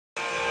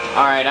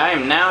Alright, I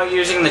am now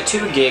using the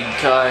 2 gig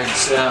card,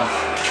 so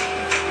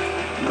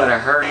better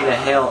hurry the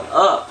hell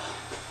up.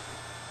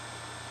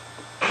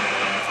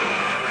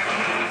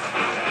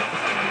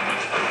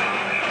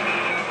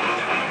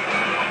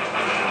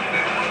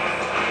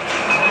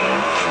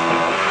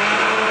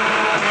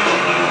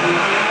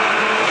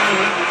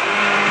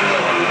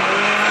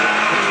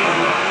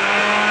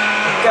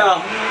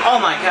 Go. Oh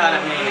my god,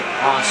 I made it.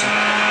 Awesome.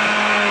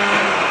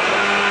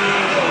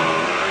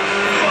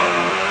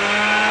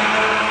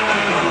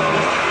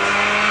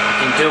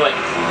 Do it.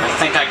 I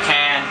think I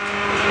can.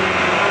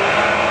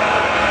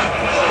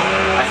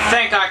 I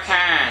think I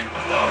can.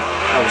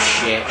 Oh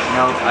shit.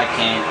 Nope, I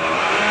can't.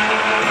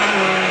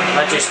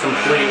 That just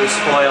completely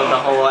spoiled the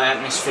whole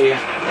atmosphere.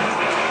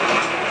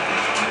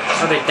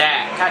 So did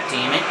that. God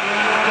damn it.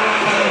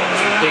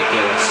 It's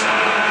ridiculous.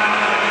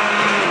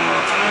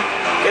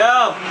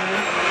 Go!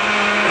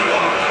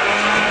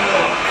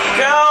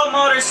 Go,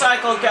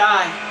 motorcycle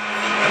guy!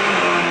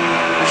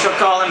 I shall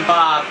call him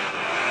Bob.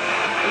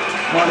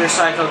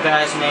 Motorcycle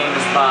guy's name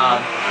is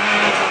Bob.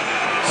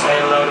 Say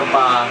hello to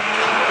Bob.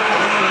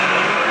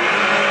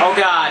 Oh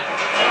god.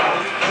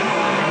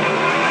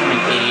 I'm an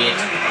idiot.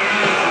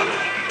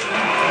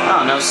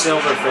 Oh, no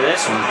silver for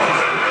this one.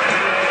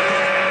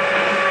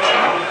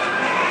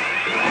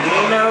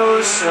 No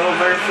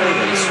silver for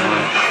this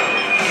one.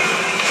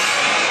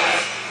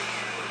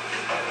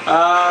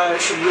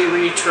 Should we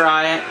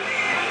retry it?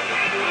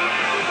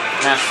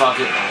 Nah, fuck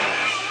it.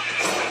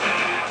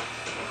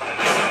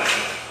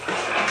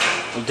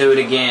 We'll do it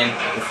again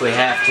if we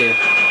have to.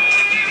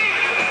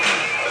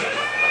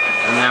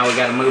 And now we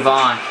gotta move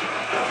on.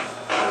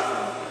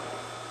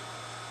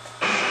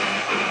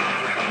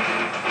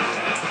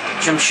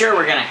 Which I'm sure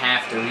we're gonna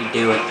have to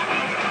redo it.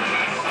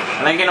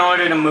 I think in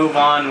order to move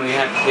on, we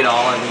have to get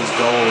all of these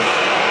gold.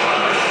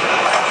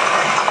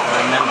 If I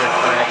remember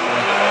correctly.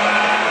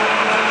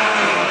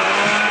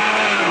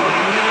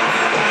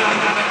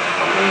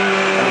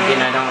 And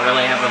again, I don't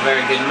really have a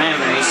very good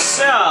memory,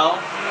 so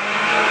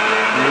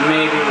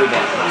maybe we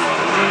don't.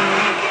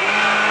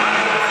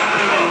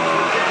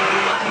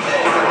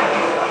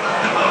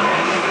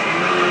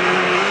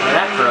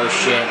 That bro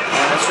shit.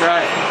 That's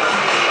right.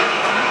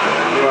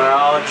 You are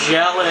all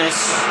jealous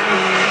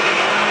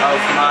of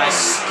my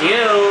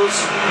skills.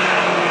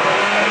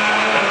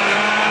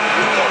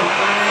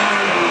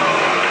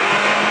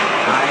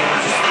 I am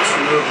just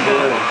too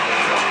good.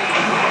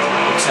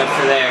 Except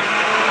for there.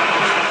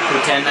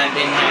 Pretend that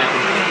didn't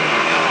happen.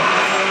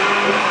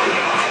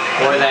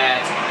 Or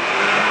that.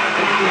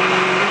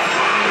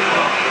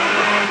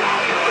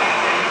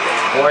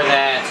 Or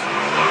that.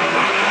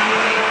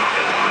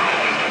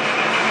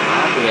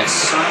 I'll be a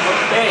son of a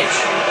bitch.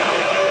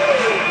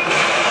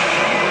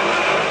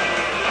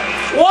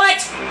 What?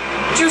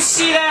 Did you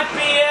see that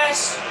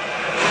BS?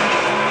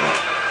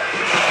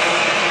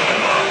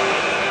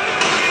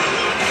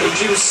 Did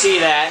you see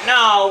that?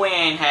 No, we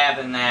ain't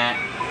having that.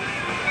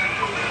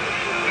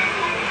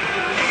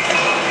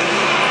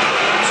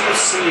 Did you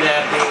see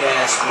that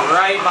BS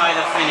right by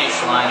the finish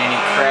line and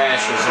he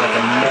crashes like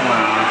a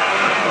moron?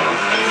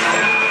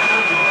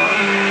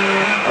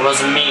 That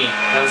wasn't me.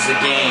 That was the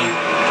game.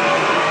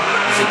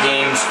 It was the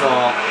game's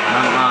fault,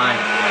 not mine.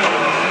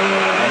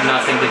 I had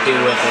nothing to do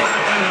with it.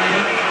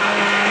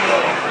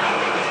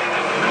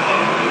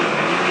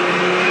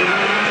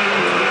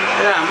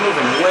 Yeah, I'm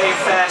moving way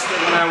faster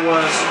than I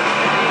was.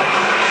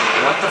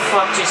 What the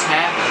fuck just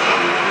happened?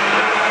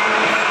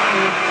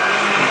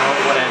 Oh,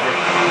 whatever.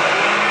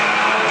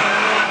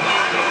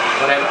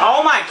 Whatever.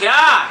 Oh my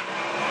god!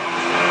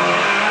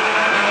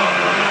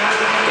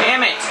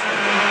 Damn it!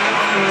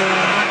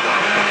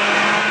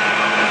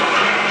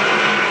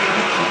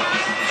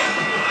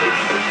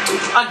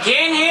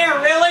 Again here?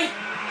 Really?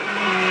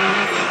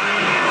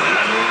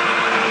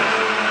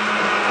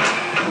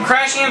 I'm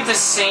crashing at the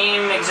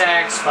same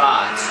exact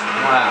spots.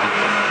 Wow.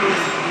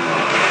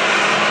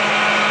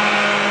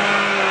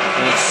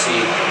 Let's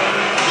see.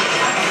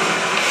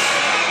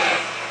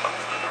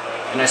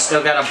 And I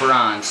still got a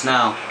bronze.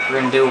 No, we're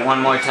gonna do it one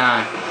more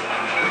time.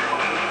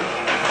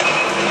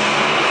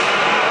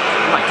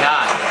 Oh my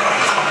god.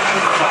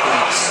 That's fucking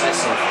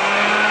excessive.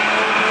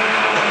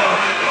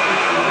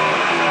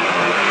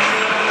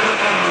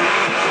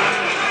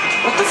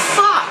 What the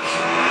fuck?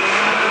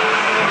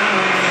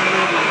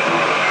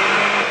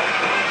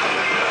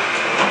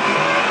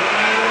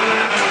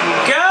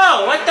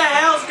 Go! What the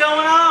hell's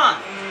going on?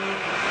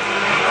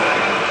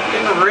 I'm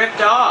getting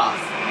ripped off.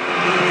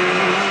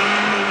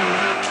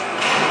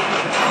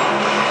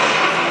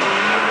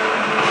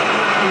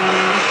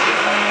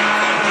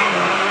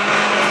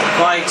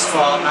 Bike's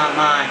fault, not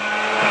mine.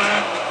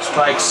 This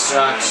bike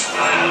sucks.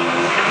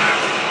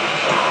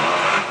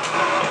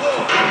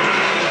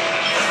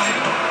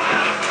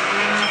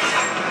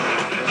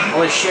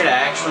 Holy shit,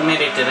 I actually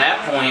made it to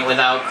that point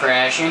without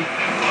crashing.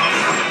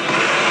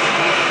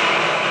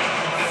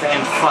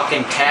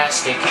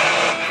 Fan-fucking-tastic.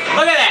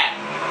 Look at that!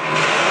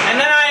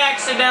 And then I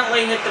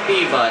accidentally hit the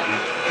B button.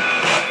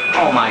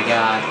 Oh my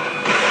god.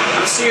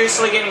 I'm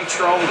seriously getting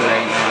trolled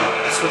right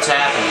now. That's what's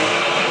happening.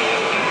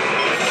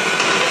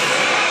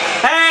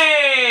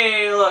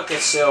 look,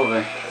 it's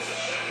silver.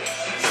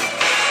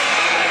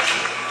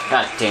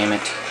 God damn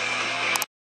it.